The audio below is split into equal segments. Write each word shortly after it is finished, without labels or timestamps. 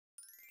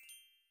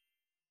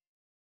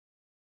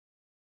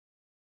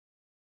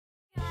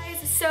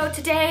so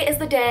today is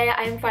the day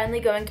I am finally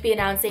going to be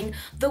announcing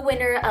the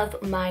winner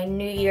of my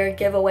New Year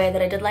giveaway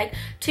that I did like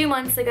 2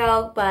 months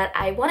ago, but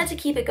I wanted to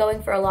keep it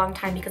going for a long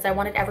time because I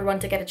wanted everyone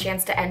to get a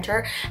chance to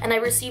enter, and I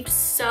received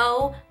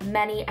so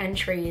many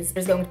entries.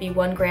 There's going to be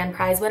 1 grand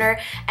prize winner,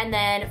 and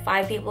then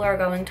 5 people are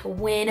going to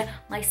win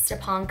my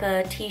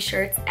STEPANKA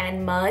t-shirts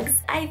and mugs.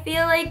 I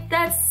feel like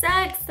that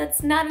sucks.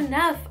 That's not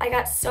enough. I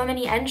got so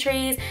many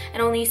entries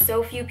and only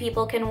so few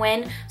people can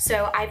win,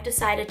 so I've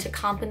decided to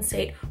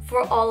compensate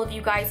for all of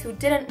you guys who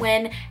didn't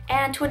win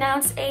and to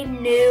announce a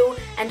new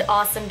and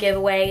awesome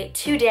giveaway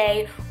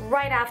today,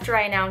 right after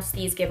I announce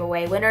these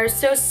giveaway winners,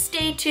 so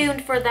stay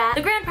tuned for that.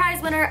 The grand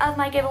prize winner of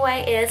my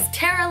giveaway is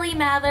Tara Lee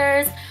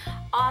Mathers.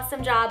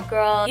 Awesome job,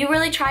 girl. You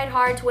really tried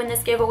hard to win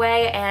this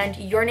giveaway, and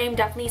your name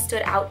definitely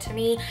stood out to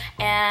me,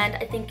 and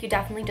I think you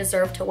definitely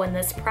deserve to win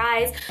this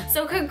prize.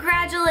 So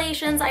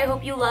congratulations. I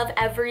hope you love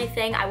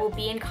everything. I will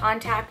be in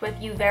contact with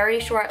you very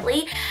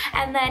shortly.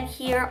 And then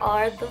here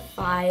are the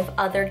 5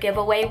 other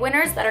giveaway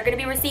winners that are going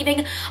to be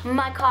receiving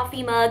my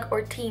coffee mug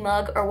or tea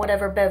mug or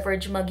whatever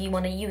beverage mug you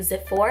want to use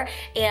it for,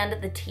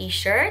 and the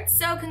t-shirt.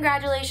 So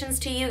congratulations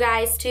to you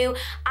guys too.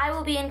 I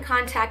will be in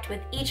contact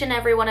with each and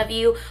every one of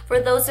you. For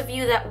those of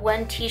you that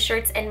won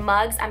t-shirts and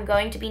mugs, I'm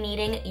going to be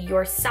needing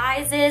your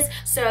sizes,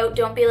 so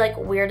don't be like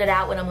weirded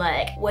out when I'm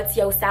like, what's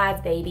your size,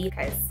 baby?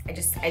 Because I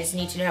just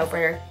need to know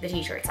for the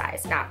t-shirt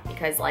size, not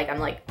because like I'm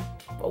like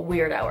a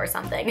weirdo or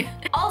something.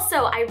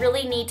 Also, I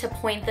really need to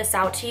point this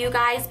out to you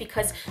guys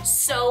because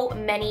so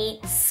many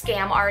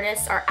scam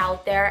artists are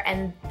out there,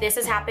 and this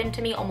has happened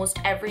to me almost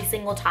every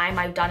single time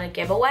I've done a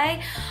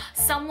giveaway.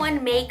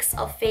 Someone makes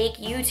a fake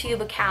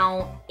YouTube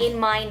account in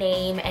my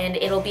name, and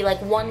it'll be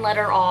like 1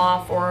 letter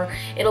off, or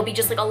it'll be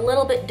just like a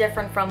little bit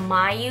different from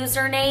my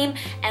username,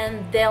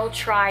 and they'll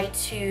try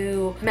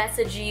to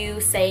message you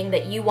saying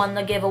that you won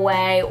the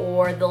giveaway,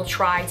 or they'll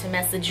try to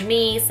message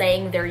me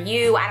saying they're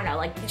you. I don't know,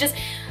 like just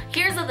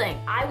here's the thing,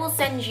 I will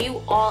send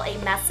you all a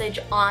message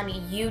on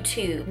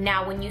YouTube.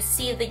 Now, when you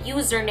see the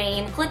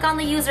username, click on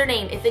the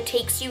username. If it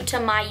takes you to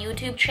my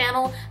YouTube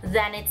channel,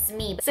 then it's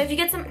me. So if you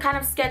get some kind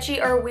of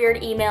sketchy or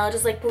weird email,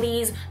 just like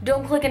please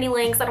don't click any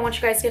links. I don't want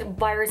you guys to get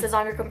viruses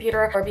on your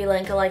computer or be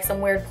linked to like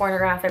some weird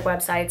pornographic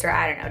websites, or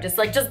I don't know,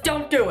 just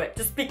don't do it.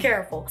 Just be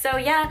careful. So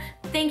yeah,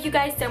 thank you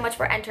guys so much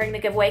for entering the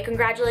giveaway.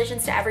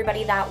 Congratulations to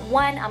everybody that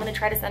won. I'm gonna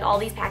try to send all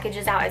these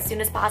packages out as soon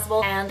as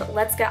possible, and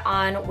let's get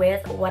on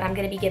with what I'm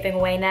gonna be giving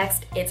away next.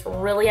 It's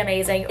really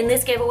amazing. And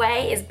this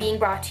giveaway is being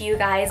brought to you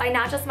guys by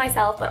not just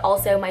myself, but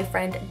also my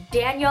friend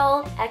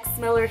Daniel X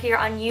Miller here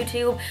on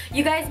YouTube.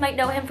 You guys might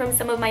know him from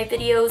some of my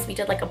videos. We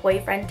did like a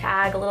boyfriend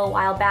tag a little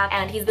while back,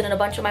 and he's been in a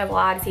bunch of my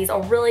vlogs. He's a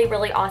really,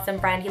 really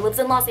awesome friend. He lives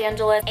in Los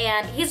Angeles,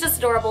 and he's just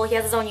adorable. He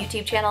has his own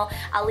YouTube channel.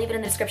 I'll leave it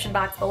in the description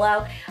box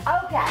below.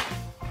 Okay.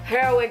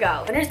 Here we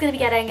go. Winner's gonna be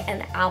getting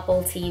an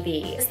Apple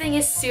TV. This thing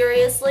is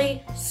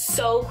seriously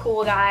so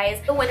cool,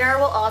 guys. The winner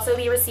will also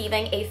be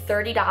receiving a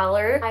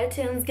 $30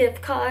 iTunes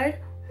gift card.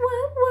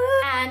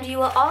 And you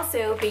will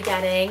also be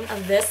getting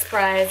this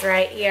prize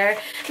right here.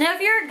 Now,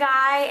 if you're a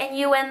guy and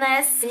you win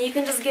this, then you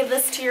can just give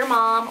this to your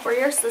mom or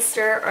your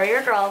sister or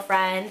your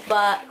girlfriend,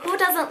 but who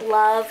doesn't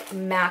love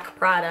MAC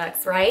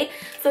products, right?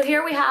 So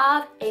here we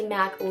have a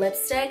MAC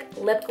lipstick,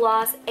 lip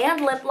gloss,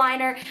 and lip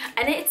liner,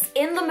 and it's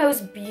in the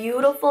most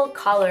beautiful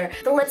color.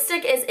 The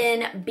lipstick is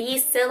in Be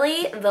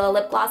Silly, the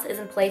lip gloss is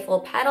in Playful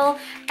Petal,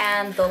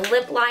 and the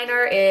lip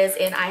liner is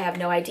in I Have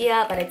No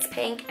Idea, but it's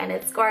pink and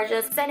it's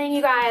gorgeous. Sending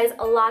you guys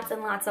lots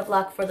and lots of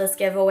luck for this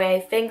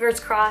giveaway. Fingers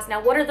crossed.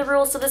 Now, what are the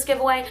rules to this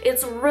giveaway?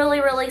 It's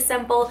really, really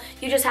simple.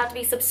 You just have to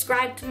be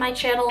subscribed to my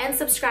channel and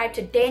subscribe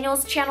to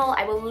Daniel's channel.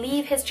 I will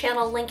leave his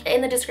channel link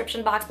in the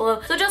description box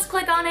below. So just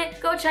click on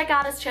it, go check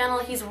out his channel.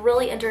 He's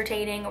really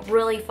entertaining,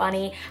 really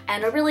funny,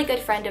 and a really good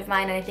friend of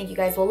mine, and I think you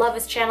guys will love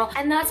his channel.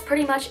 And that's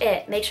pretty much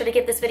it. Make sure to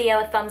give this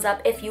video a thumbs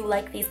up if you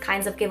like these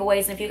kinds of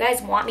giveaways, and if you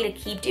guys want me to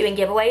keep doing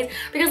giveaways,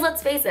 because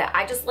let's face it,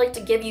 I just like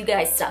to give you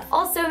guys stuff.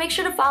 Also, make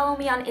sure to follow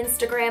me on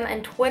Instagram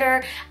and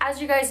Twitter.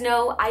 As you guys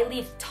know, I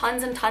leave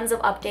tons and tons of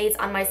updates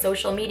on my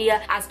social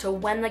media as to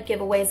when the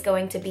giveaway is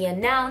going to be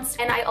announced,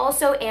 and I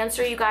also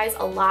answer you guys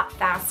a lot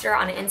faster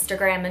on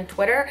Instagram and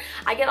Twitter.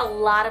 I get a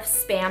lot of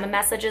spam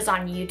messages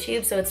on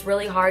YouTube, so it's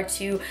really hard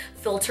to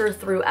filter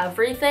through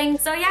everything.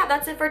 So yeah,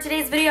 that's it for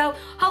today's video.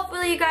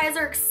 Hopefully you guys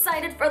are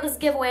excited for this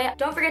giveaway.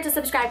 Don't forget to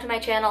subscribe to my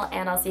channel,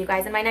 and I'll see you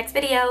guys in my next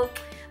video.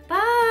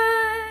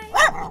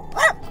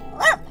 Bye!